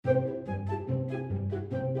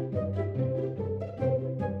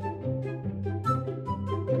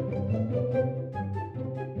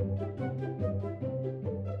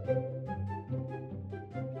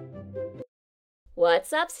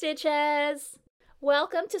What's up, Stitches?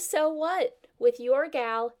 Welcome to So What with your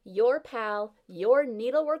gal, your pal, your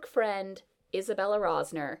needlework friend, Isabella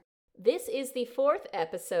Rosner. This is the fourth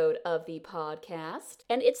episode of the podcast,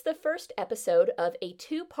 and it's the first episode of a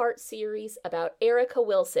two-part series about Erica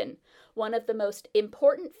Wilson, one of the most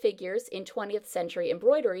important figures in 20th century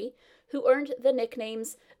embroidery, who earned the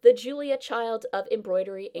nicknames the Julia Child of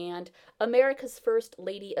Embroidery and America's First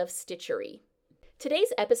Lady of Stitchery.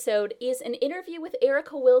 Today's episode is an interview with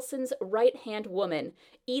Erica Wilson's right-hand woman,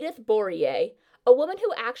 Edith Boureille, a woman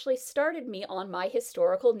who actually started me on my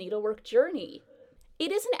historical needlework journey.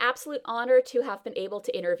 It is an absolute honor to have been able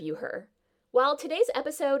to interview her. While today's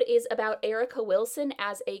episode is about Erica Wilson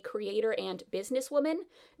as a creator and businesswoman,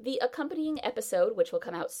 the accompanying episode, which will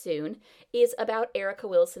come out soon, is about Erica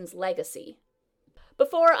Wilson's legacy.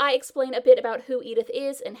 Before I explain a bit about who Edith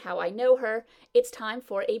is and how I know her, it's time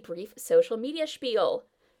for a brief social media spiel.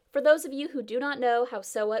 For those of you who do not know how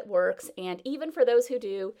So What works, and even for those who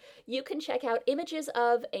do, you can check out images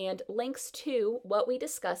of and links to what we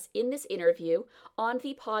discuss in this interview on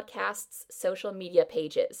the podcast's social media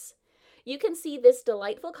pages. You can see this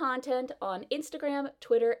delightful content on Instagram,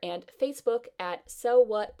 Twitter, and Facebook at So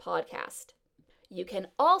What Podcast. You can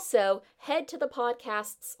also head to the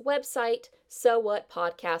podcast's website,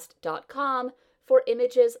 sowhatpodcast.com, for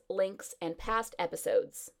images, links, and past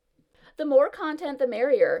episodes. The more content, the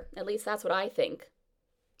merrier. At least that's what I think.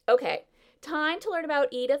 Okay, time to learn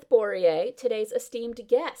about Edith Boureille, today's esteemed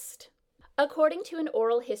guest. According to an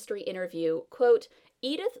oral history interview, quote,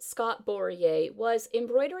 Edith Scott Boureille was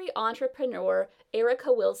embroidery entrepreneur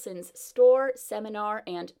Erica Wilson's store, seminar,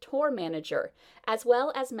 and tour manager, as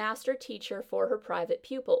well as master teacher for her private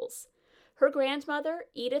pupils. Her grandmother,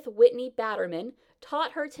 Edith Whitney Batterman,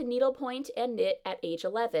 taught her to needlepoint and knit at age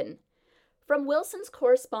 11. From Wilson's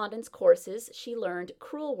correspondence courses, she learned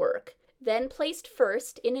crewel work, then placed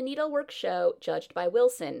first in a needlework show judged by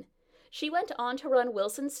Wilson. She went on to run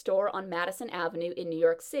Wilson's store on Madison Avenue in New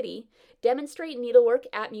York City, demonstrate needlework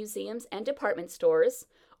at museums and department stores,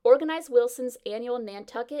 organize Wilson's annual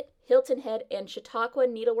Nantucket, Hilton Head, and Chautauqua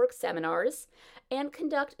needlework seminars, and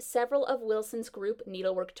conduct several of Wilson's group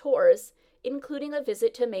needlework tours, including a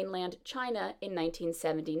visit to mainland China in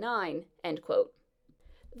 1979, end quote.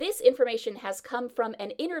 This information has come from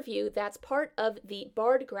an interview that's part of the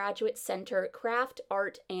Bard Graduate Center Craft,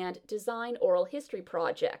 Art, and Design Oral History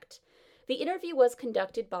Project. The interview was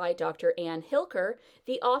conducted by Dr. Ann Hilker,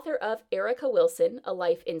 the author of Erica Wilson, A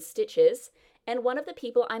Life in Stitches, and one of the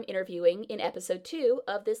people I'm interviewing in episode 2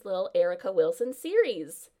 of this little Erica Wilson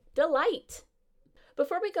series. Delight!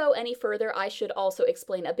 Before we go any further, I should also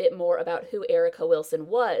explain a bit more about who Erica Wilson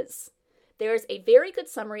was. There's a very good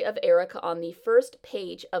summary of Erica on the first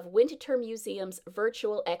page of Winterthur Museum's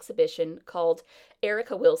virtual exhibition called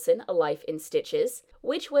Erica Wilson, A Life in Stitches,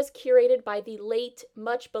 which was curated by the late,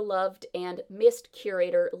 much-beloved, and missed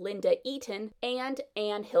curator Linda Eaton and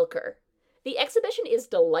Ann Hilker. The exhibition is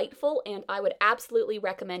delightful, and I would absolutely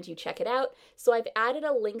recommend you check it out, so I've added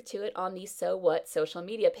a link to it on the So What social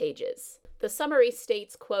media pages. The summary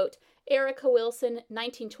states, quote, Erica Wilson,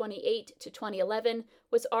 1928 to 2011,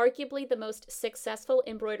 was arguably the most successful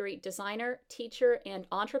embroidery designer, teacher, and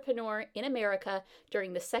entrepreneur in America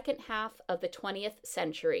during the second half of the 20th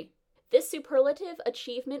century. This superlative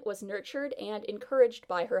achievement was nurtured and encouraged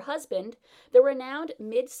by her husband, the renowned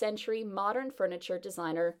mid-century modern furniture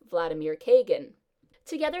designer Vladimir Kagan.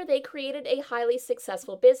 Together, they created a highly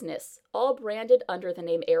successful business, all branded under the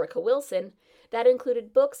name Erica Wilson, that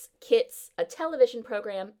included books, kits, a television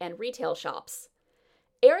program, and retail shops.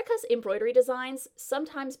 Erica's embroidery designs,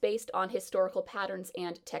 sometimes based on historical patterns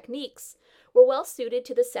and techniques, were well suited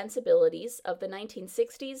to the sensibilities of the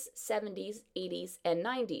 1960s, 70s, 80s, and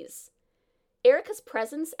 90s. Erica's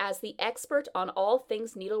presence as the expert on all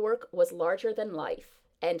things needlework was larger than life,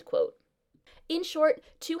 end quote. In short,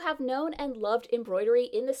 to have known and loved embroidery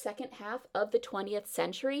in the second half of the 20th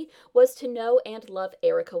century was to know and love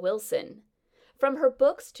Erica Wilson. From her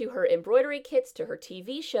books to her embroidery kits to her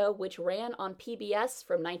TV show, which ran on PBS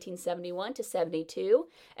from 1971 to 72,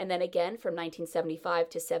 and then again from 1975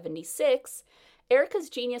 to 76, Erica's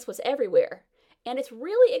genius was everywhere. And it's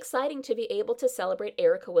really exciting to be able to celebrate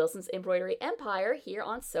Erica Wilson's embroidery empire here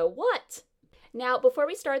on So What? Now, before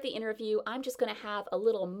we start the interview, I'm just going to have a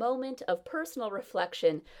little moment of personal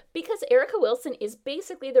reflection because Erica Wilson is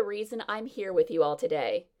basically the reason I'm here with you all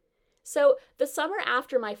today. So, the summer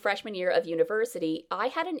after my freshman year of university, I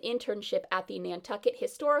had an internship at the Nantucket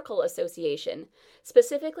Historical Association,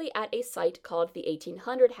 specifically at a site called the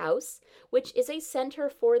 1800 House, which is a center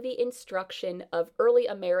for the instruction of early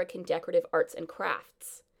American decorative arts and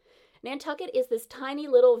crafts. Nantucket is this tiny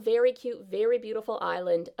little, very cute, very beautiful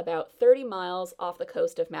island about 30 miles off the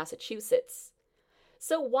coast of Massachusetts.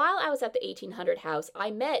 So while I was at the 1800 house, I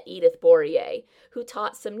met Edith Bourrier, who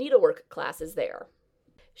taught some needlework classes there.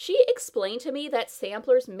 She explained to me that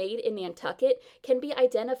samplers made in Nantucket can be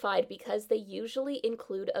identified because they usually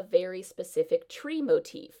include a very specific tree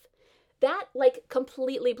motif. That,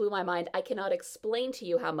 completely blew my mind. I cannot explain to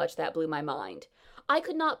you how much that blew my mind. I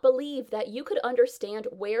could not believe that you could understand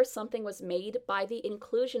where something was made by the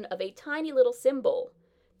inclusion of a tiny little symbol.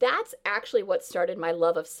 That's actually what started my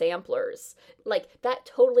love of samplers. That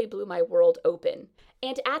totally blew my world open.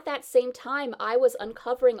 And at that same time, I was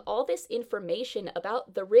uncovering all this information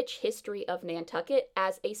about the rich history of Nantucket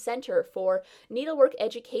as a center for needlework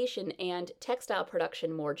education and textile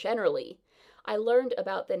production more generally. I learned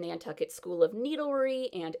about the Nantucket School of Needlery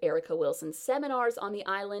and Erica Wilson's seminars on the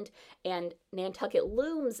island and Nantucket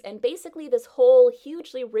looms and basically this whole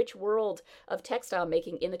hugely rich world of textile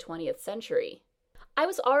making in the 20th century. I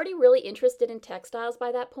was already really interested in textiles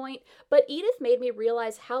by that point, but Edith made me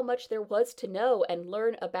realize how much there was to know and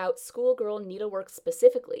learn about schoolgirl needlework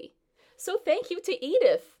specifically. So thank you to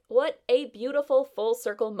Edith. What a beautiful full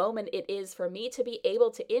circle moment it is for me to be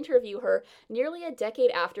able to interview her nearly a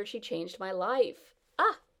decade after she changed my life.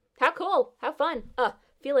 How cool, how fun,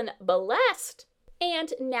 feeling blessed.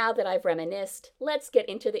 And now that I've reminisced, let's get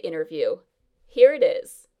into the interview. Here it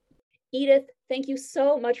is. Edith, thank you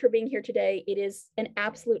so much for being here today. It is an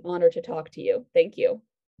absolute honor to talk to you. Thank you.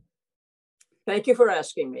 Thank you for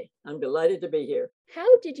asking me. I'm delighted to be here.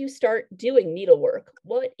 How did you start doing needlework?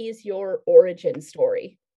 What is your origin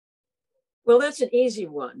story? Well, that's an easy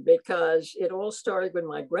one because it all started with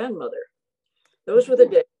my grandmother. Those were the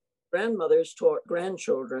days grandmothers taught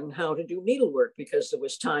grandchildren how to do needlework because there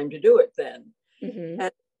was time to do it then. Mm-hmm.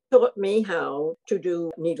 And taught me how to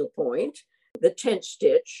do needlepoint, the tent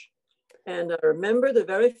stitch. And I remember the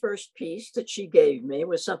very first piece that she gave me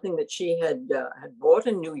was something that she had bought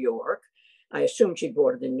in New York. I assume she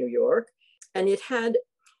bought it in New York. And it had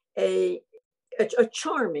a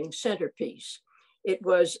charming centerpiece. It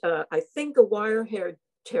was, I think, a wire-haired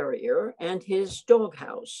terrier and his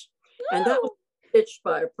doghouse. Oh. And that was stitched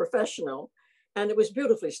by a professional. And it was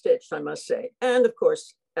beautifully stitched, I must say. And of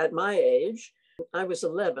course, at my age, I was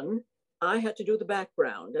 11. I had to do the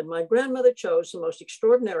background, and my grandmother chose the most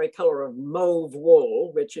extraordinary color of mauve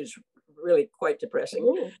wool, which is really quite depressing.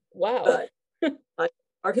 Ooh, wow. I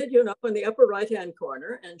started, in the upper right-hand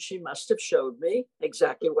corner, and she must have showed me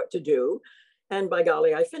exactly what to do. And by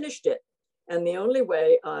golly, I finished it. And the only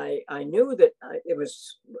way I knew that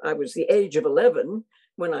I was the age of 11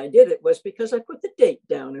 when I did it was because I put the date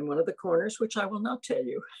down in one of the corners, which I will not tell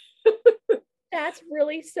you. That's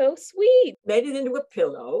really so sweet. Made it into a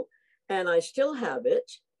pillow. And I still have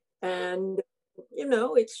it. And,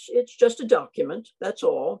 it's just a document. That's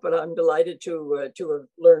all. But I'm delighted to have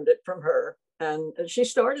learned it from her. And she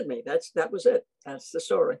started me. That was it. That's the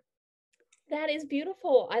story. That is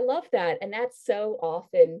beautiful. I love that. And that's so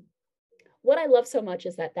often, what I love so much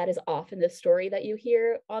is that is often the story that you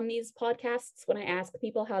hear on these podcasts. When I ask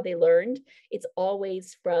people how they learned, it's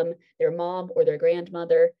always from their mom or their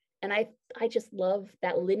grandmother. And I just love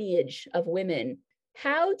that lineage of women.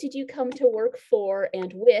 How did you come to work for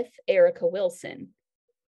and with Erica Wilson?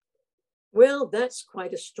 Well, that's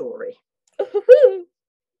quite a story. I'm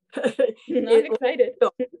excited.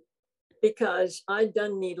 Because I'd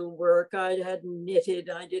done needlework, I had knitted,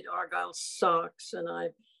 I did argyle socks, and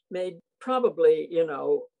I made probably,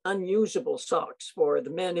 unusable socks for the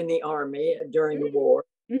men in the army during the war.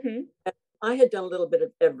 Mm-hmm. I had done a little bit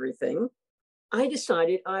of everything. I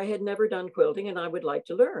decided I had never done quilting and I would like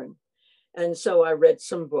to learn. And so I read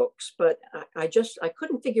some books, but I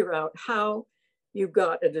couldn't figure out how you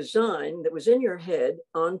got a design that was in your head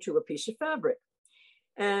onto a piece of fabric.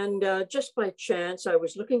 And just by chance, I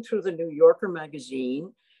was looking through the New Yorker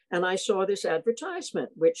magazine and I saw this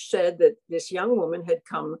advertisement, which said that this young woman had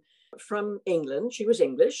come from England. She was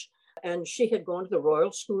English and she had gone to the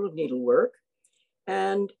Royal School of Needlework.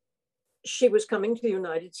 And she was coming to the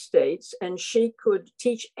United States and she could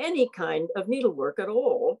teach any kind of needlework at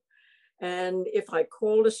all. And if I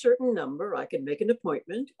called a certain number, I could make an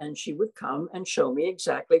appointment and she would come and show me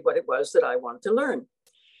exactly what it was that I wanted to learn.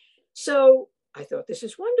 So I thought, this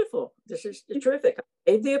is wonderful. This is terrific.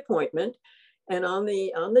 I made the appointment. And on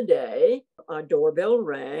the day, our doorbell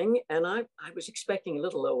rang and I was expecting a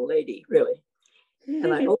little old lady, really.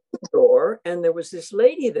 And I opened the door and there was this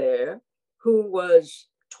lady there who was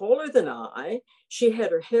taller than I. She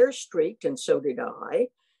had her hair streaked and so did I.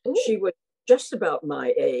 Ooh. She was just about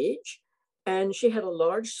my age. And she had a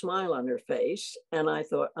large smile on her face. And I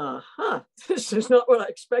thought, this is not what I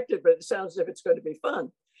expected, but it sounds as if it's going to be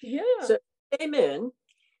fun. Yeah. So I came in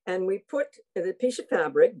and we put the piece of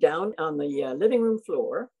fabric down on the living room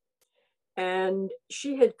floor. And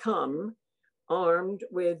she had come armed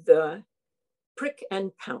with prick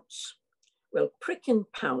and pounce. Well, prick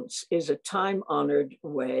and pounce is a time-honored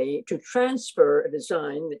way to transfer a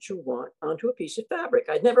design that you want onto a piece of fabric.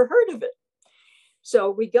 I'd never heard of it.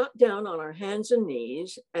 So we got down on our hands and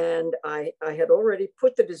knees, and I had already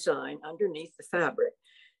put the design underneath the fabric.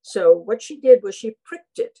 So what she did was she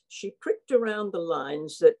pricked it. She pricked around the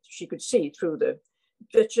lines that she could see through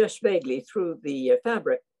just vaguely through the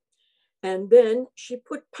fabric. And then she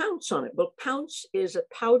put pounce on it. Well, pounce is a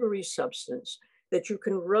powdery substance that you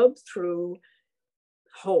can rub through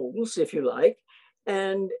holes, if you like,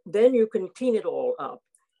 and then you can clean it all up.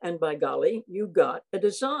 And by golly, you got a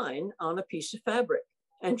design on a piece of fabric.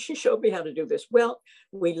 And she showed me how to do this. Well,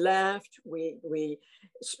 we laughed, we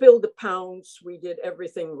spilled the pounce, we did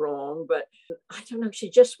everything wrong, but I don't know, she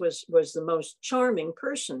just was the most charming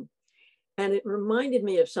person. And it reminded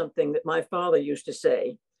me of something that my father used to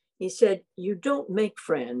say. He said, you don't make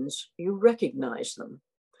friends, you recognize them.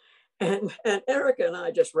 And Erica and I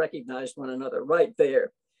just recognized one another right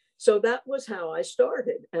there. So that was how I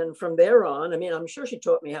started. And from there on, I mean, I'm sure she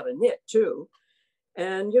taught me how to knit too.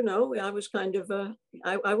 And, you know, I was kind of,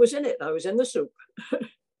 I was in it. I was in the soup.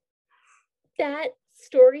 That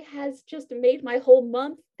story has just made my whole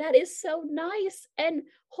month. That is so nice and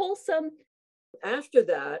wholesome. After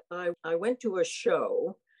that, I went to a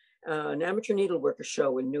show, an amateur needleworker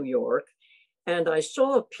show in New York. And I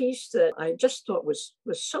saw a piece that I just thought was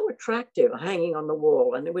so attractive hanging on the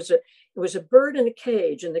wall. And it was a bird in a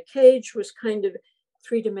cage, and the cage was kind of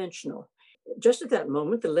three-dimensional. Just at that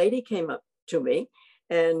moment, the lady came up to me,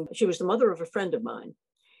 and she was the mother of a friend of mine.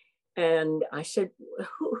 And I said,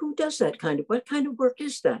 who does that what kind of work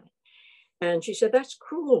is that? And she said, that's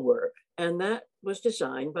crewel work. And that was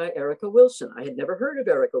designed by Erica Wilson. I had never heard of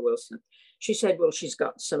Erica Wilson. She said, well, she's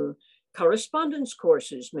got some correspondence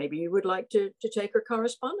courses. Maybe you would like to take her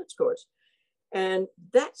correspondence course. And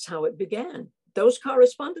that's how it began. Those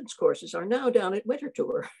correspondence courses are now down at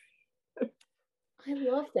Winterthur. I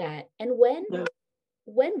love that. And when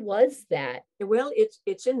was that? Well,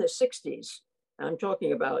 it's in the 60s. I'm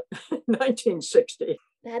talking about 1960.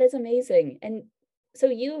 That is amazing. And so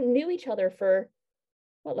you knew each other for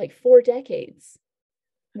what, like 4 decades?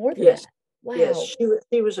 More than that. Wow. Yes,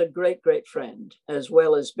 she was a great, great friend, as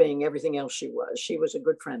well as being everything else she was. She was a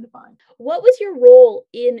good friend of mine. What was your role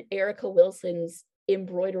in Erica Wilson's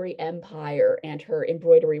embroidery empire and her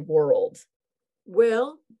embroidery world?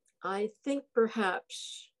 Well, I think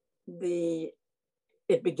perhaps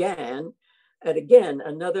it began at, again,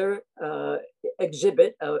 another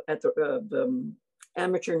exhibit at the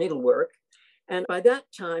amateur needlework. And by that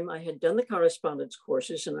time, I had done the correspondence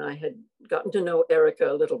courses, and I had gotten to know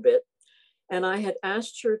Erica a little bit. And I had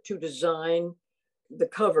asked her to design the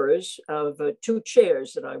covers of 2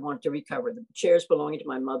 chairs that I want to recover, the chairs belonging to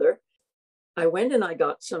my mother. I went and I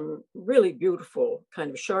got some really beautiful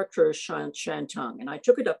kind of chartreuse shantung, and I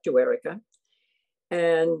took it up to Erica,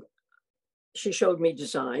 and she showed me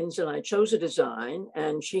designs, and I chose a design,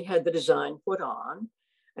 and she had the design put on.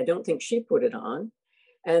 I don't think she put it on.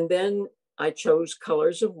 And then I chose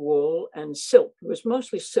colors of wool and silk. It was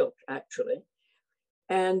mostly silk, actually.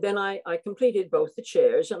 And then I completed both the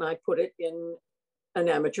chairs, and I put it in an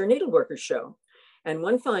amateur needleworker show. And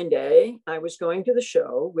one fine day, I was going to the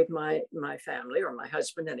show with my family, or my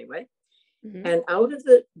husband anyway. Mm-hmm. And out of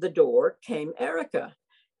the door came Erica.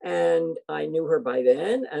 And I knew her by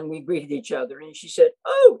then, and we greeted each other. And she said,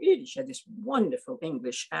 oh, Edie, she had this wonderful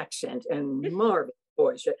English accent and marvelous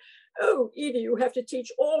voice. She said, oh, Edie, you have to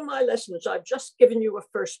teach all my lessons. I've just given you a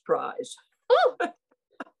first prize. Oh.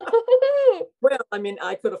 Well, I mean,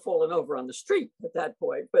 I could have fallen over on the street at that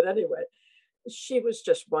point. But anyway, she was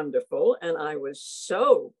just wonderful. And I was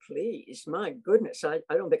so pleased. My goodness, I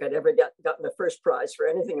don't think I'd ever gotten the first prize for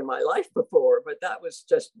anything in my life before, but that was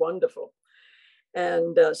just wonderful.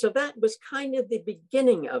 And so that was kind of the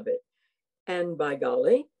beginning of it. And by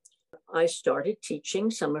golly, I started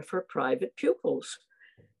teaching some of her private pupils.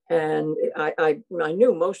 And I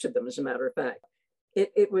knew most of them, as a matter of fact.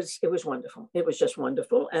 It was wonderful. It was just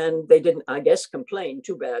wonderful. And they didn't, I guess, complain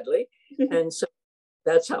too badly. And so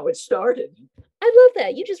that's how it started. I love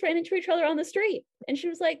that. You just ran into each other on the street. And she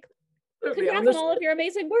was like, congrats on all of your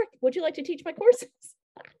amazing work. Would you like to teach my courses?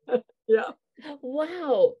 Yeah.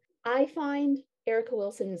 Wow. I find Erica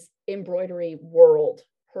Wilson's embroidery world,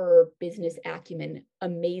 her business acumen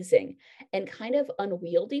amazing and kind of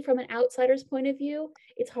unwieldy from an outsider's point of view.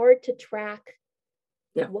 It's hard to track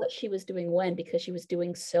what she was doing when, because she was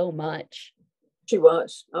doing so much. She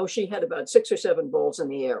was. Oh, she had about 6 or 7 balls in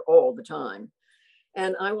the air all the time.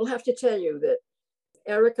 And I will have to tell you that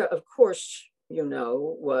Erica, of course,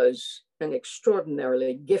 was an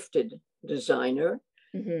extraordinarily gifted designer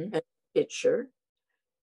and stitcher,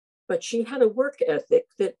 but she had a work ethic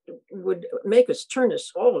that would make us turn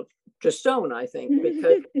us all to stone, I think,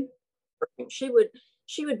 because she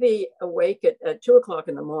would be awake at 2 o'clock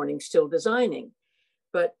in the morning still designing.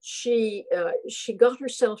 But she got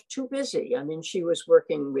herself too busy. I mean, she was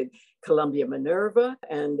working with Columbia Minerva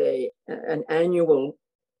and an annual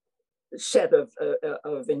set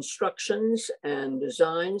of instructions and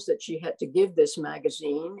designs that she had to give this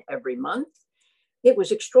magazine every month. It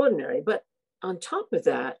was extraordinary. But on top of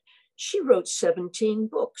that, she wrote 17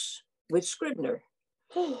 books with Scribner.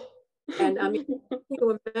 And I mean,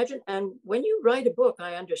 you imagine, and when you write a book,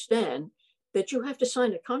 I understand that you have to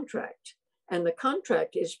sign a contract. And the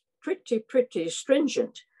contract is pretty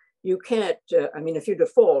stringent. You can't, if you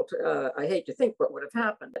default, I hate to think what would have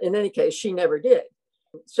happened. In any case, she never did.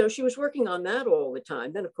 So she was working on that all the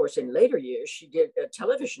time. Then, of course, in later years, she did a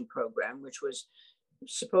television program, which was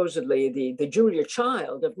supposedly the Julia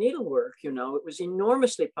Child of needlework. It was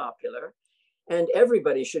enormously popular. And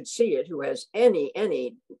everybody should see it who has any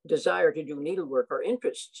desire to do needlework or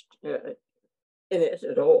interest in it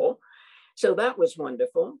at all. So that was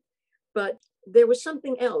wonderful. But there was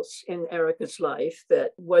something else in Erica's life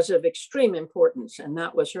that was of extreme importance, and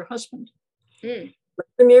that was her husband.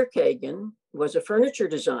 Vladimir Kagan was a furniture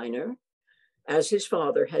designer, as his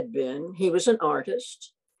father had been. He was an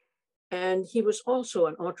artist, and he was also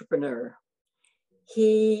an entrepreneur.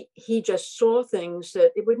 He just saw things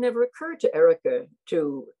that it would never occur to Erica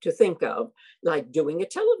to think of, like doing a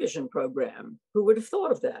television program. Who would have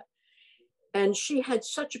thought of that? And she had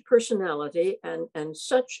such a personality and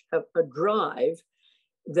such a drive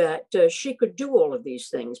that she could do all of these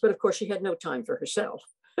things. But of course, she had no time for herself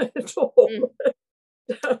at all.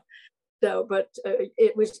 But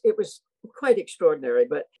it was quite extraordinary.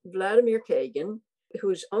 But Vladimir Kagan,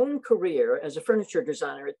 whose own career as a furniture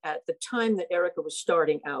designer at the time that Erica was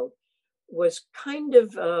starting out, was kind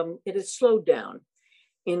of, it had slowed down.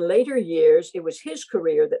 In later years, it was his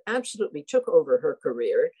career that absolutely took over her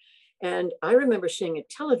career. And I remember seeing a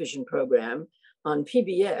television program on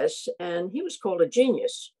PBS, and he was called a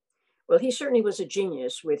genius. Well, he certainly was a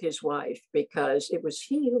genius with his wife, because it was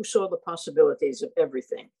he who saw the possibilities of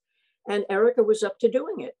everything. And Erica was up to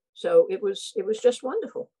doing it. So it was just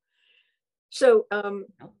wonderful. So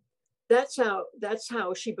that's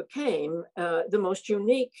how she became the most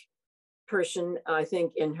unique person, I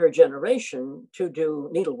think, in her generation to do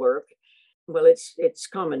needlework. Well, it's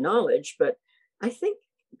common knowledge, but I think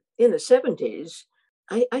in the 70s,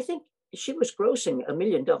 I think she was grossing $1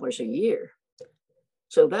 million a year.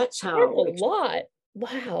 So that's how. That's a lot.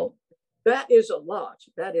 Wow. That is a lot.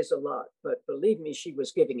 That is a lot. But believe me, she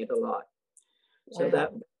was giving it a lot. So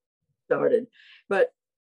that started. But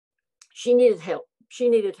she needed help. She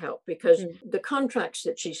needed help because the contracts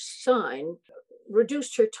that she signed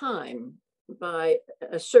reduced her time by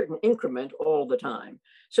a certain increment all the time.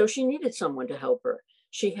 So she needed someone to help her.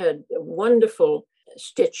 She had wonderful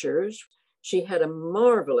stitchers. She had a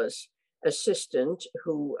marvelous assistant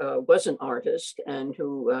who was an artist and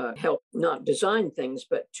who helped not design things,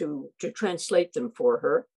 but to translate them for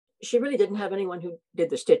her. She really didn't have anyone who did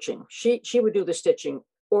the stitching. She would do the stitching,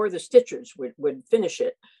 or the stitchers would finish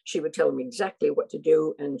it. She would tell them exactly what to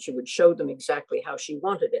do, and she would show them exactly how she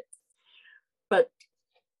wanted it. But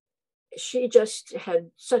she just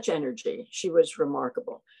had such energy. She was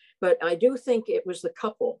remarkable. But I do think it was the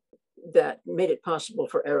couple that made it possible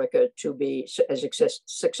for Erica to be as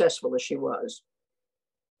successful as she was.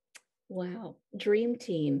 Wow. Dream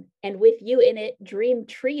team. And with you in it, dream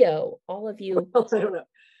trio, all of you I don't know.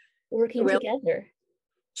 working together.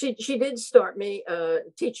 She did start me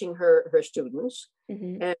teaching her students.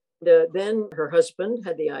 And then her husband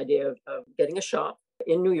had the idea of getting a shop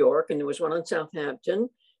in New York. And there was one on Southampton.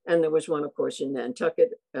 And there was one, of course, in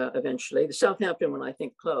Nantucket eventually. The Southampton one, I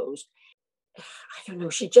think, closed. I don't know.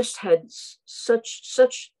 She just had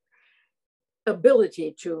such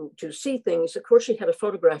ability to see things. Of course, she had a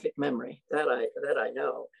photographic memory that I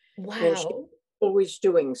know. Wow. And she was always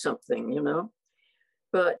doing something,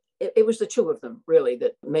 But it was the two of them really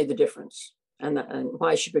that made the difference, and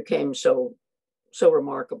why she became so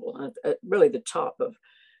remarkable, really the top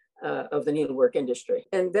of the needlework industry.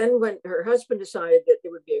 And then when her husband decided that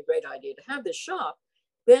it would be a great idea to have this shop,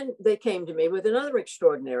 then they came to me with another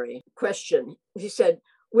extraordinary question. He said,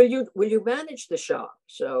 will you manage the shop?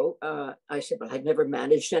 So I said, well, I've never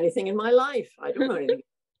managed anything in my life. I don't know anything.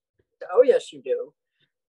 Oh, yes, you do.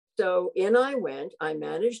 So in I went. I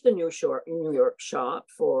managed the New York shop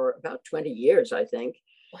for about 20 years, I think.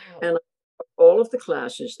 Wow. And all of the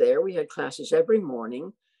classes there. We had classes every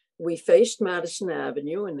morning. We faced Madison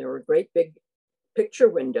Avenue, and there were great big picture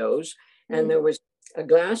windows, and there was a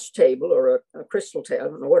glass table or a crystal table, I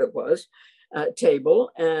don't know what it was,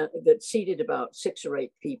 table that seated about 6 or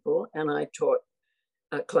 8 people. And I taught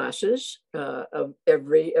classes of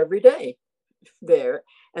every day there.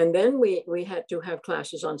 And then we had to have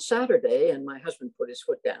classes on Saturday, and my husband put his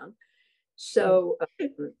foot down. So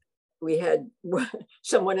we had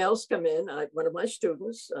someone else come in, one of my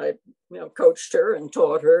students. I coached her and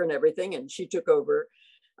taught her and everything, and she took over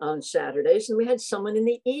on Saturdays, and we had someone in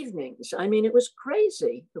the evenings. I mean, it was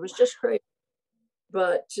crazy. It was just crazy.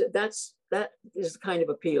 But that is the kind of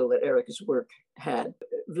appeal that Erica's work had.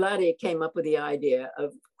 Vladi came up with the idea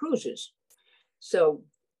of cruises. So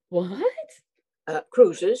what?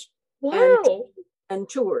 Cruises. Wow. And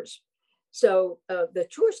tours. So the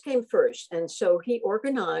tours came first. And so he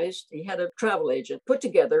had a travel agent put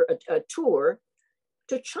together a tour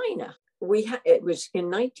to China. It was in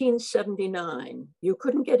 1979. You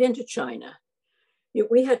couldn't get into China.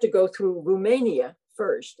 We had to go through Romania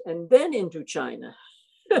first and then into China.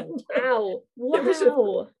 Wow.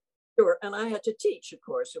 Wow. Tour. And I had to teach, of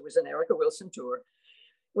course. It was an Erica Wilson tour.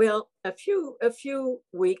 Well, a few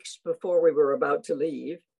weeks before we were about to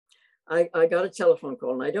leave, I got a telephone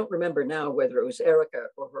call, and I don't remember now whether it was Erica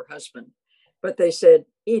or her husband, but they said,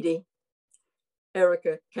 Edie,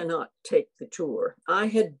 Erica cannot take the tour. I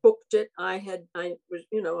had booked it. I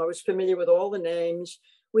was familiar with all the names.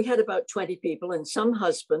 We had about 20 people and some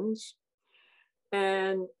husbands.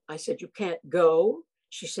 And I said, you can't go.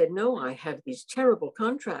 She said, no, I have these terrible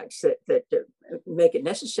contracts that make it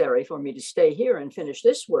necessary for me to stay here and finish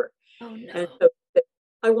this work. Oh, no. And so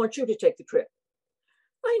I want you to take the trip.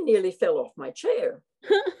 I nearly fell off my chair.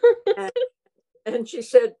 and she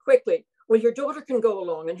said quickly, well, your daughter can go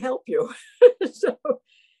along and help you. So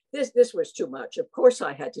this was too much. Of course,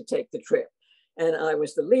 I had to take the trip. And I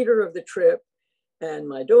was the leader of the trip. And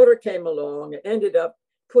my daughter came along and ended up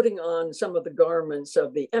putting on some of the garments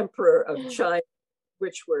of the Emperor of China,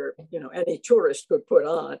 which were, any tourist could put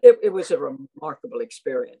on. It was a remarkable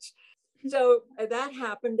experience. So that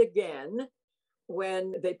happened again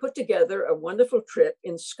when they put together a wonderful trip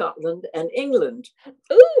in Scotland and England.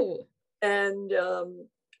 Ooh. And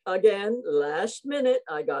again, last minute,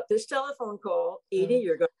 I got this telephone call, Edie,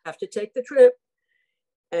 you're going to have to take the trip.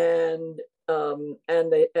 And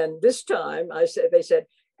this time they said,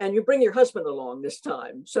 and you bring your husband along this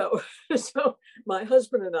time. So my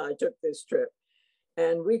husband and I took this trip.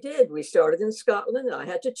 And we did. We started in Scotland. I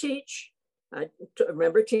had to teach. I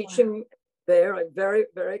remember teaching there very,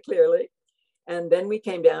 very clearly. And then we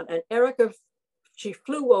came down, and Erica, she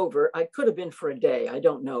flew over. I could have been for a day, I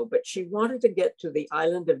don't know, but she wanted to get to the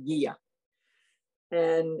island of Gia.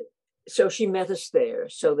 And so she met us there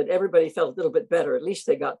so that everybody felt a little bit better. At least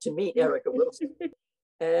they got to meet Erica Wilson.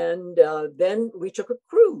 And then we took a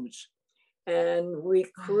cruise. And we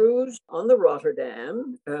cruised on the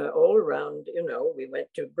Rotterdam all around, we went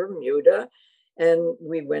to Bermuda and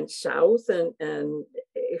we went south, and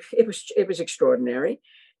it was extraordinary.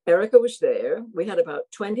 Erica was there. We had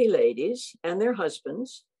about 20 ladies and their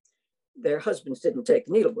husbands. Their husbands didn't take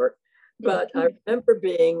needlework, but I remember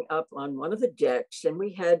being up on one of the decks, and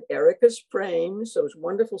we had Erica's frames, those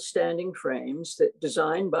wonderful standing frames that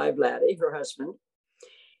designed by Vladi, her husband.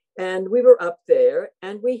 And we were up there,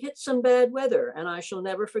 and we hit some bad weather, and I shall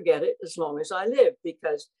never forget it as long as I live,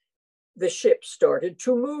 because the ship started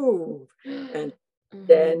to move and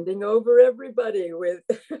standing over everybody with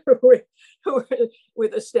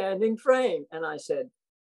with a standing frame. And I said,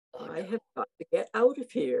 I have got to get out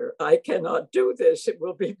of here. I cannot do this. It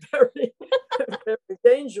will be very, very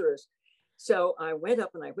dangerous. So I went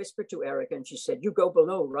up and I whispered to Erica, and she said, you go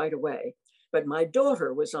below right away. But my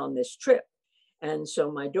daughter was on this trip. And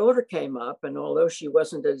so my daughter came up, and although she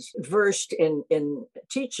wasn't as versed in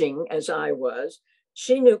teaching as I was,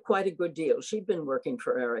 she knew quite a good deal. She'd been working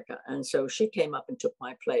for Erica. And so she came up and took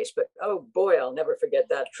my place. But oh boy, I'll never forget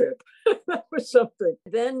that trip. That was something.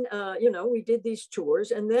 Then, we did these tours.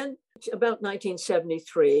 And then about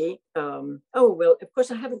 1973, of course,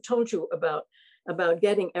 I haven't told you about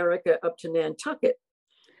getting Erica up to Nantucket.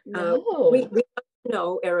 No. We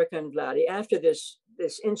know Erica and Vladi after this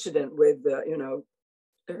incident with,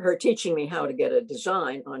 her teaching me how to get a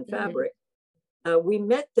design on fabric. We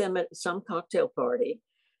met them at some cocktail party,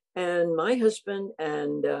 And my husband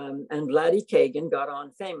and Vladdy Kagan got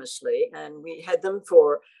on famously, and we had them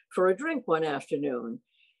for a drink one afternoon.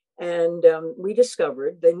 And we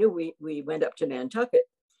discovered, they knew we went up to Nantucket,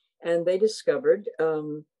 and they discovered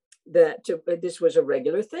that this was a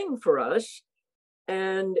regular thing for us.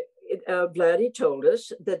 And Vladdy told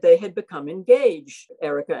us that they had become engaged,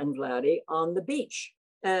 Erica and Vladdy, on the beach.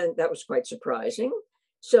 And that was quite surprising.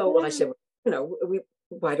 So I said, well, you know,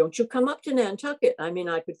 why don't you come up to Nantucket? I mean,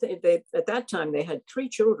 I could think at that time they had 3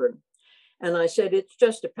 children. And I said, it's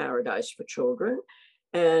just a paradise for children,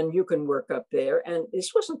 and you can work up there. And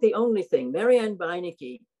this wasn't the only thing. Marianne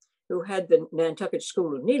Beinecke, who had the Nantucket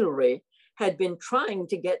School of Needlery, had been trying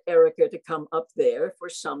to get Erica to come up there for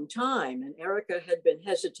some time. And Erica had been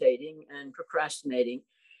hesitating and procrastinating.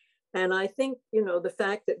 And I think, you know, the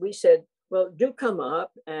fact that we said, well, do come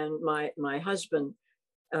up. And my husband,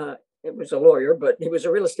 it was a lawyer, but he was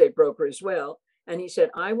a real estate broker as well. And he said,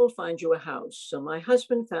 I will find you a house. So my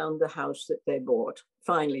husband found the house that they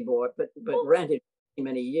finally bought, but rented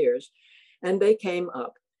many years. And they came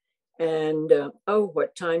up. And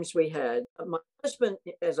what times we had. My husband,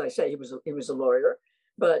 as I say, he was a lawyer.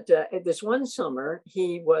 But this one summer,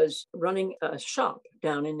 he was running a shop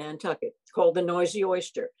down in Nantucket called the Noisy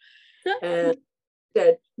Oyster. And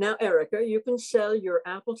said, now, Erica, you can sell your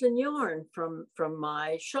Appleton yarn from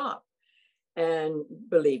my shop. And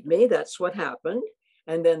believe me, that's what happened.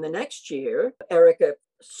 And then the next year, Erica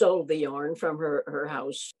sold the yarn from her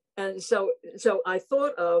house. And so I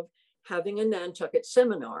thought of having a Nantucket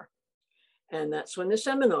seminar. And that's when the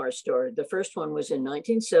seminar started. The first one was in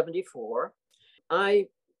 1974. I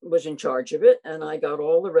was in charge of it, and I got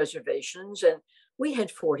all the reservations, and we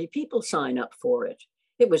had 40 people sign up for it.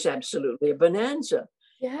 It was absolutely a bonanza.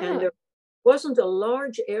 Yeah. And there wasn't a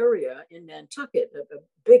large area in Nantucket, a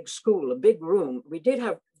big school, a big room. We did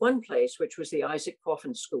have one place, which was the Isaac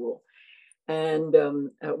Coffin School. And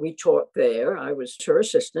we taught there. I was her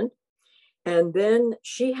assistant. And then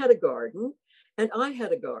she had a garden, and I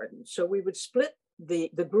had a garden. So we would split the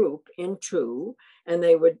group in 2, and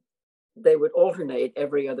they would alternate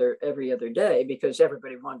every other day, because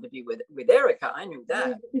everybody wanted to be with Erica. I knew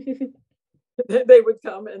that. They would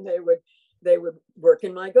come and they would work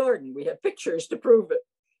in my garden. We have pictures to prove it.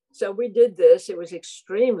 So we did this. It was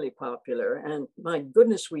extremely popular, and my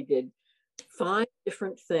goodness, we did 5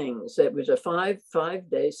 different things. It was a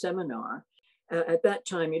five-day seminar. At that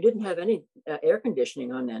time, you didn't have any air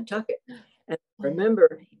conditioning on Nantucket. And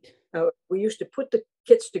remember, we used to put the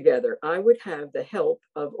kits together. I would have the help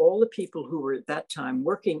of all the people who were at that time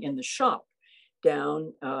working in the shop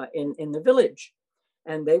down in the village.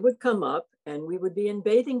 And they would come up, and we would be in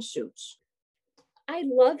bathing suits. I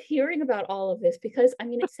love hearing about all of this, because I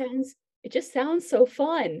mean, it just sounds so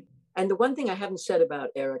fun. And the one thing I haven't said about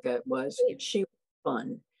Erica was she was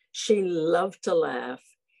fun. She loved to laugh,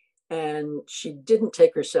 and she didn't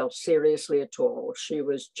take herself seriously at all. She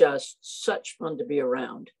was just such fun to be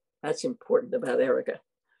around. That's important about Erica.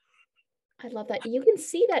 I love that. You can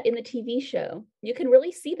see that in the TV show. You can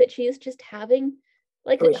really see that she is just having,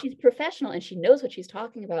 she's professional and she knows what she's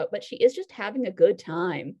talking about, but she is just having a good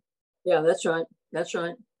time. Yeah, that's right. That's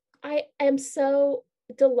right. I am so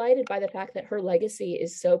delighted by the fact that her legacy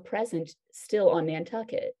is so present still on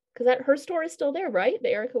Nantucket, because that her store is still there, right? The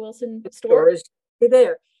Erica Wilson store is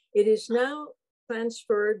there. It is now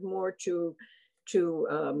transferred more to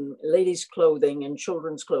ladies' clothing and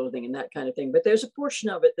children's clothing and that kind of thing. But there's a portion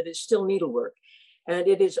of it that is still needlework, and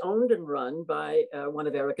it is owned and run by one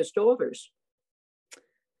of Erica's daughters.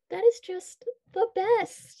 That is just the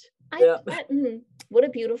best. What a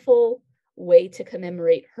beautiful way to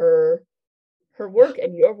commemorate her work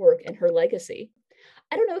and your work and her legacy.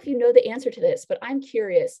 I don't know if you know the answer to this, but I'm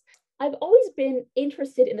curious. I've always been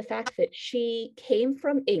interested in the fact that she came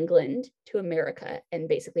from England to America and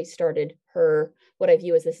basically started her, what I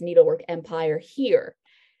view as this needlework empire here.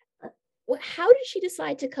 How did she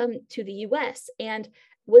decide to come to the US? And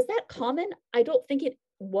was that common? I don't think it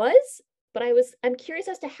was, but I'm curious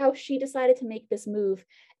as to how she decided to make this move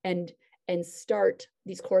and start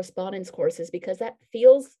these correspondence courses, because that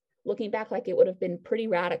feels, looking back, like it would have been pretty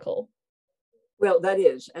radical. Well, that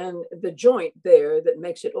is. And the joint there that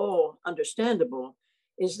makes it all understandable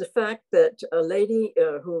is the fact that a lady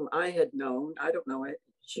whom I had known, I don't know,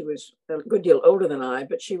 she was a good deal older than I,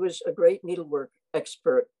 but she was a great needlework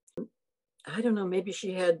expert. I don't know, maybe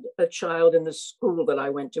she had a child in the school that I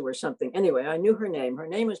went to or something. Anyway, I knew her name. Her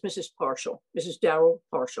name was Mrs. Parshall, Mrs. Darrell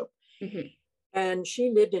Parshall. Mm-hmm. And she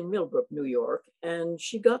lived in Millbrook, New York. And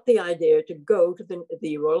she got the idea to go to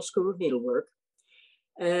the Royal School of Needlework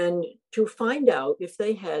and to find out if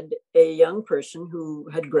they had a young person who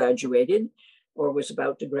had graduated or was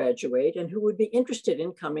about to graduate and who would be interested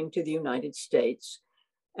in coming to the United States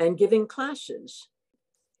and giving classes.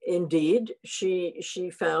 Indeed,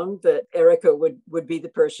 she found that Erica would be the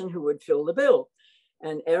person who would fill the bill.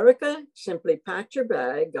 And Erica simply packed her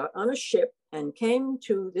bag, got on a ship, and came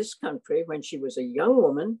to this country when she was a young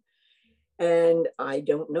woman. And I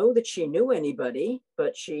don't know that she knew anybody,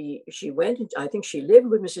 but she went, I think she lived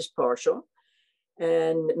with Mrs. Parshall.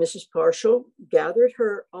 And Mrs. Parshall gathered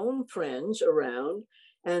her own friends around,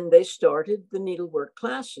 and they started the needlework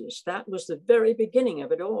classes. That was the very beginning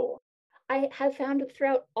of it all. I have found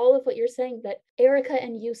throughout all of what you're saying that Erica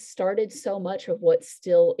and you started so much of what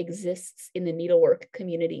still exists in the needlework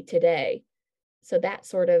community today. So that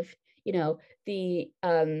sort of, the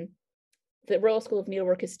Royal School of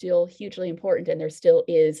Needlework is still hugely important, and there still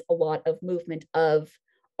is a lot of movement of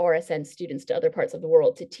RSN students to other parts of the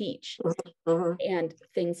world to teach. Mm-hmm. And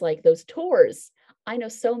things like those tours. I know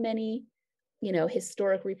so many,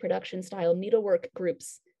 historic reproduction style needlework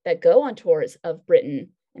groups that go on tours of Britain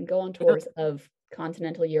and go on tours of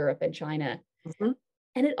continental Europe and China. Mm-hmm.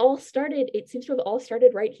 And it seems to have all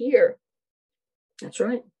started right here. That's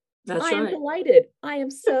right. I am delighted. I am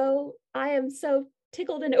so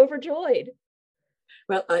tickled and overjoyed.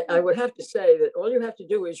 Well, I would have to say that all you have to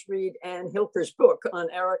do is read Anne Hilker's book on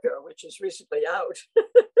Erica, which is recently out.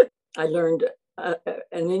 I learned an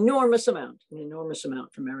enormous amount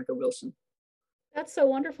from Erica Wilson. That's so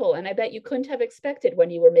wonderful. And I bet you couldn't have expected when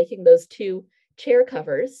you were making those 2 chair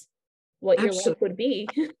covers what your life would be.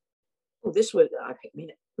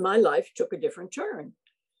 My life took a different turn.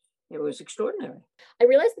 It was extraordinary. I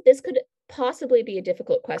realized that this could possibly be a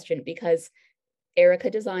difficult question because Erica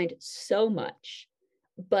designed so much,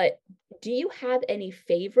 but do you have any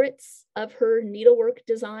favorites of her needlework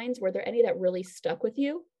designs? Were there any that really stuck with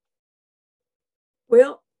you?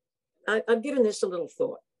 Well, I've given this a little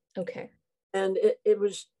thought. Okay. And it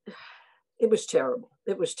was terrible.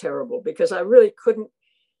 It was terrible because I really couldn't.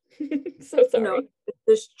 So sorry.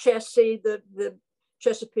 This Chessie, the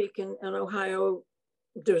Chesapeake and Ohio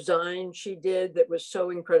design she did that was so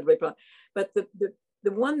incredibly fun. But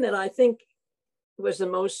the one that I think was the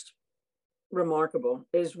most remarkable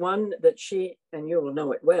is one that she, and you will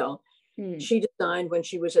know it well, she designed when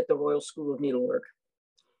she was at the Royal School of Needlework.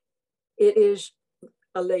 It is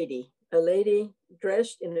a lady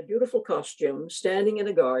dressed in a beautiful costume, standing in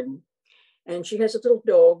a garden, and she has a little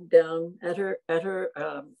dog down at her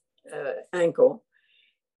ankle.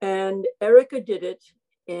 And Erica did it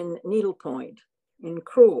in needlepoint, in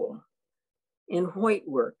crewel, in white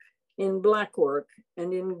work, in black work,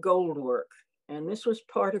 and in gold work. And this was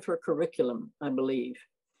part of her curriculum, I believe.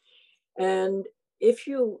 And if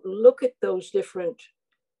you look at those different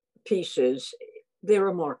pieces, they're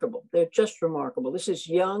remarkable. They're just remarkable. This is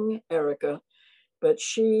young Erica, but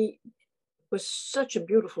she was such a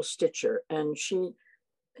beautiful stitcher, and she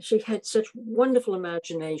had such wonderful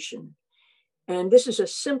imagination. And this is a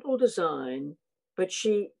simple design, but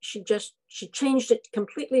she changed it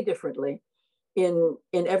completely differently in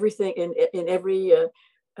everything, in every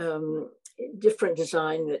different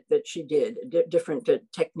design that she did, different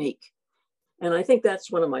technique. And I think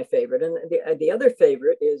that's one of my favorite. And the other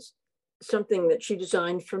favorite is something that she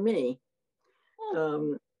designed for me.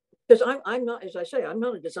 Because I'm not, as I say, I'm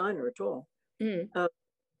not a designer at all.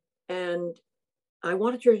 And I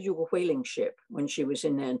wanted her to do a whaling ship when she was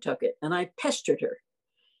in Nantucket, and I pestered her.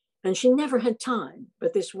 And she never had time.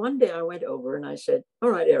 But this one day I went over and I said,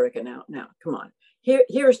 all right, Erica, now, come on.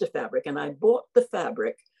 Here's the fabric. And I bought the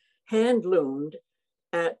fabric hand loomed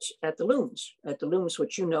at the looms,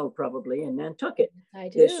 which you know probably in Nantucket. I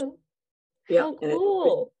do. Yeah. How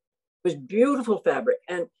cool. It was beautiful fabric.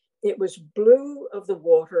 And it was blue of the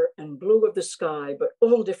water and blue of the sky, but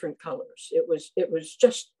all different colors. It was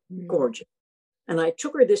just gorgeous. And I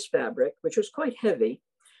took her this fabric, which was quite heavy.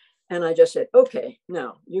 And I just said, okay,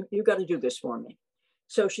 now you got to do this for me.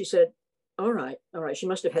 So she said, all right. She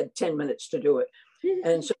must have had 10 minutes to do it.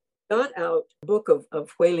 And so she got out a book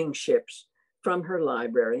of whaling ships from her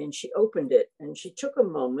library, and she opened it, and she took a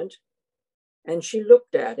moment and she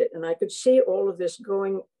looked at it, and I could see all of this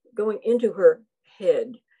going into her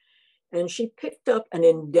head. And she picked up an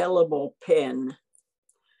indelible pen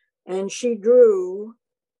and she drew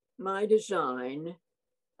my design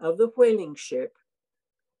of the whaling ship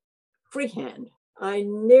freehand. I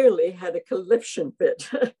nearly had a conniption fit.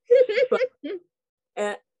 But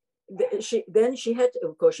she had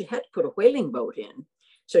to put a whaling boat in.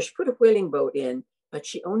 So she put a whaling boat in, but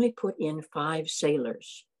she only put in 5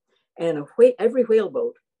 sailors. And every whale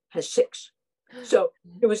boat has 6. So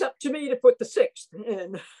it was up to me to put the 6th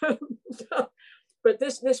in. But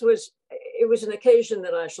it it was an occasion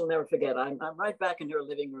that I shall never forget. I'm right back in her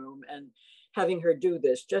living room and having her do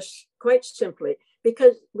this just quite simply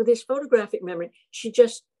because with this photographic memory, she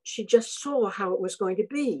just saw how it was going to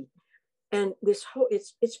be. And this whole,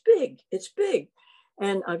 it's big.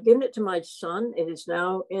 And I've given it to my son. It is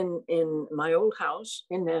now in my old house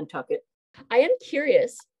in Nantucket. I am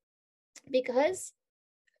curious because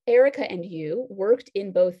Erica and you worked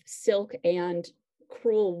in both silk and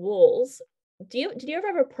crewel wools. Did you ever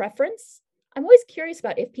have a preference? I'm always curious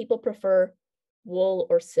about if people prefer wool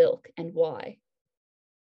or silk and why.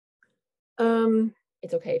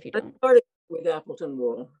 It's okay if you don't. I started with Appleton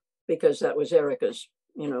wool because that was Erica's.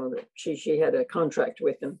 She had a contract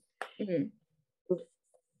with them. Mm-hmm.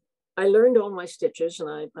 I learned all my stitches,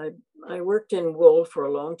 and I worked in wool for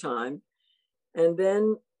a long time, and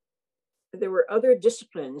then there were other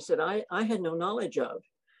disciplines that I had no knowledge of,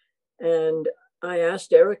 and I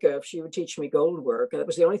asked Erica if she would teach me gold work. That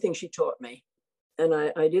was the only thing she taught me. And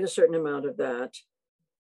I did a certain amount of that.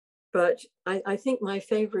 But I think my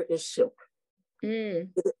favorite is silk. It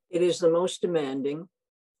is the most demanding.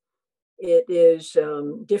 It is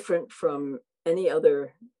different from any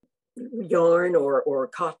other yarn or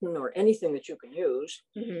cotton or anything that you can use.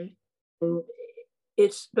 Mm-hmm. And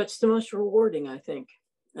it's the most rewarding, I think.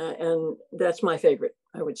 And that's my favorite,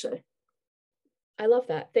 I would say. I love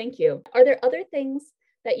that. Thank you. Are there other things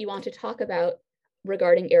that you want to talk about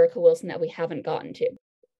regarding Erica Wilson that we haven't gotten to?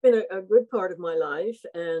 It's been a good part of my life,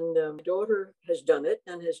 and my daughter has done it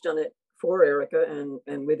for Erica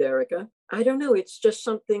and with Erica. I don't know. It's just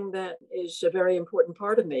something that is a very important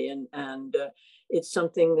part of me, and it's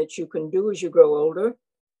something that you can do as you grow older.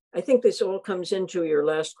 I think this all comes into your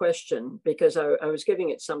last question because I was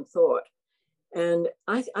giving it some thought, and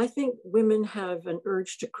I think women have an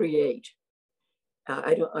urge to create.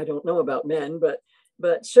 I don't know about men,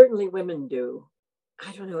 but certainly women do.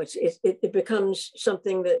 I don't know. It becomes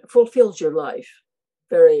something that fulfills your life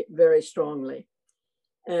very, very strongly,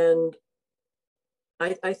 and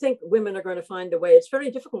I think women are going to find a way. It's very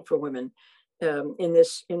difficult for women in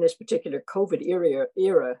this particular COVID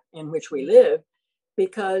era in which we live,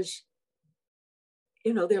 because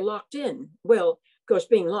they're locked in. Well, of course,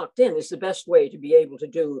 being locked in is the best way to be able to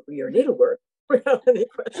do your needlework without any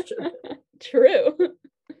question. True.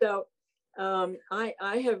 So I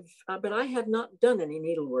have not done any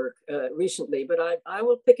needlework recently, but I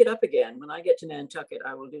will pick it up again when I get to Nantucket.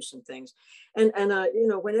 I will do some things, and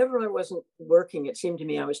whenever I wasn't working, it seemed to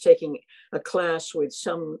me I was taking a class with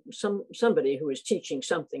somebody who was teaching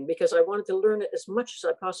something because I wanted to learn it as much as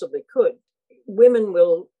I possibly could. Women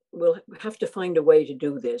will have to find a way to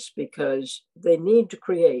do this because they need to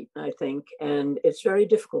create, I think, and it's very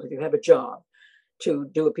difficult if you have a job to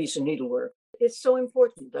do a piece of needlework. It's so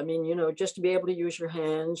important. I mean, just to be able to use your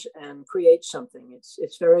hands and create something.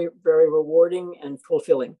 It's very, very rewarding and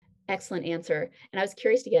fulfilling. Excellent answer. And I was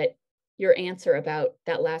curious to get your answer about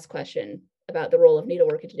that last question about the role of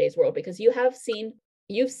needlework in today's world, because you've seen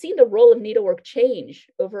the role of needlework change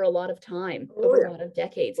over a lot of time, a lot of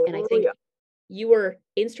decades. And I think you were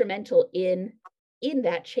instrumental in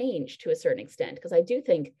that change to a certain extent, because I do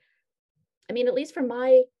think, I mean, at least from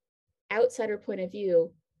my outsider point of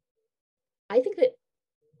view, I think that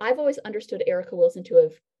I've always understood Erica Wilson to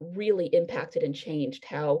have really impacted and changed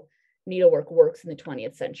how needlework works in the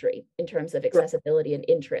 20th century in terms of accessibility and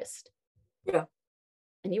interest. Yeah.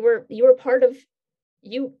 And you were part of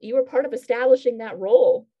establishing that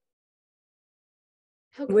role.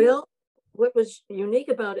 How cool. Well, what was unique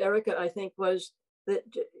about Erica, I think, was that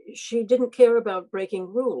she didn't care about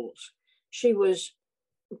breaking rules. She was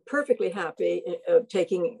perfectly happy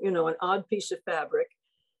taking, an odd piece of fabric,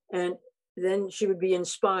 and then she would be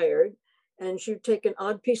inspired and she would take an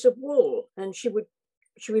odd piece of wool and she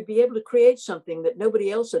would be able to create something that nobody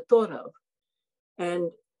else had thought of. And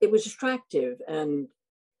it was attractive. And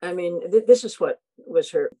I mean, this is what was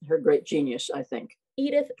her great genius, I think.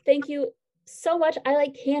 Edith, thank you so much. I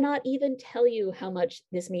cannot even tell you how much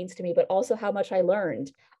this means to me, but also how much I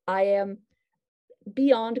learned. I am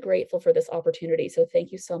beyond grateful for this opportunity. So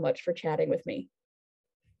thank you so much for chatting with me.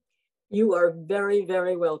 You are very,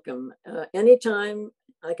 very welcome. Anytime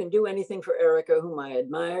I can do anything for Erica, whom I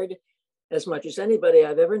admired as much as anybody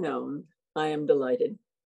I've ever known, I am delighted.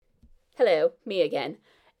 Hello, me again.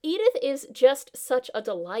 Edith is just such a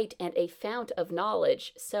delight and a fount of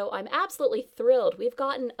knowledge, so I'm absolutely thrilled we've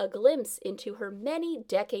gotten a glimpse into her many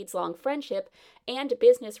decades-long friendship and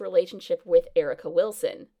business relationship with Erica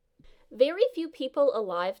Wilson. Very few people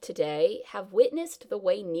alive today have witnessed the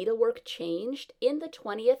way needlework changed in the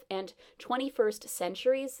 20th and 21st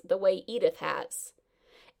centuries the way Edith has.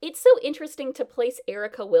 It's so interesting to place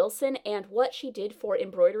Erica Wilson and what she did for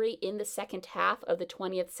embroidery in the second half of the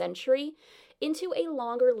 20th century into a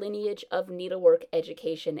longer lineage of needlework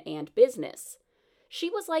education and business. She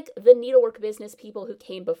was like the needlework business people who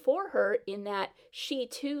came before her in that she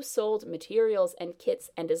too sold materials and kits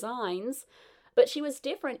and designs, but she was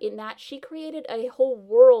different in that she created a whole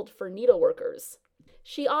world for needleworkers.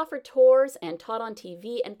 She offered tours and taught on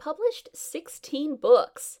TV and published 16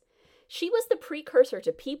 books. She was the precursor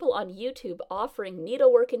to people on YouTube offering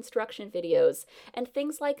needlework instruction videos and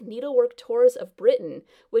things like Needlework Tours of Britain,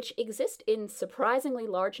 which exist in surprisingly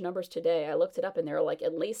large numbers today. I looked it up and there are like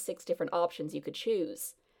at least 6 different options you could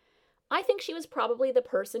choose. I think she was probably the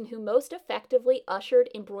person who most effectively ushered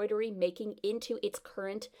embroidery making into its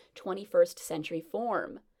current 21st century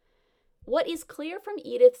form. What is clear from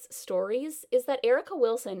Edith's stories is that Erica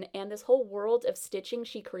Wilson and this whole world of stitching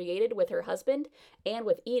she created with her husband and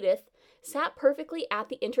with Edith sat perfectly at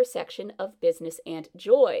the intersection of business and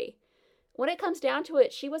joy. When it comes down to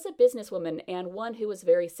it, she was a businesswoman and one who was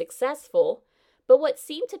very successful, but what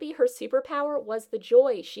seemed to be her superpower was the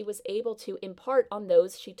joy she was able to impart on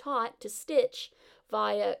those she taught to stitch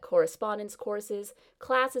via correspondence courses,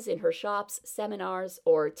 classes in her shops, seminars,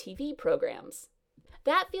 or TV programs.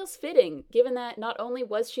 That feels fitting, given that not only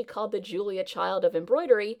was she called the Julia Child of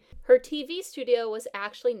embroidery, her TV studio was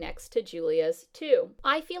actually next to Julia's too.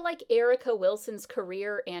 I feel like Erica Wilson's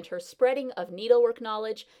career and her spreading of needlework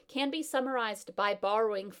knowledge can be summarized by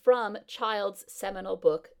borrowing from Child's seminal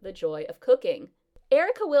book, The Joy of Cooking.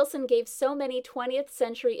 Erica Wilson gave so many 20th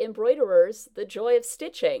century embroiderers the joy of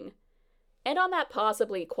stitching. And on that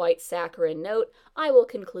possibly quite saccharine note, I will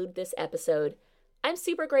conclude this episode. I'm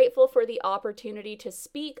super grateful for the opportunity to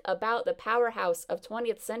speak about the powerhouse of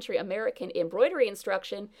 20th century American embroidery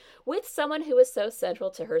instruction with someone who is so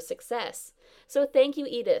central to her success. So thank you,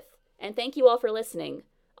 Edith, and thank you all for listening.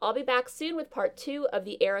 I'll be back soon with part 2 of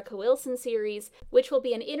the Erica Wilson series, which will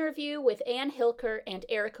be an interview with Anne Hilker and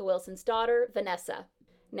Erica Wilson's daughter, Vanessa.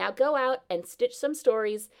 Now go out and stitch some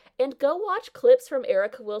stories, and go watch clips from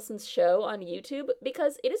Erica Wilson's show on YouTube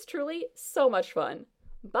because it is truly so much fun.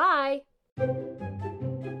 Bye!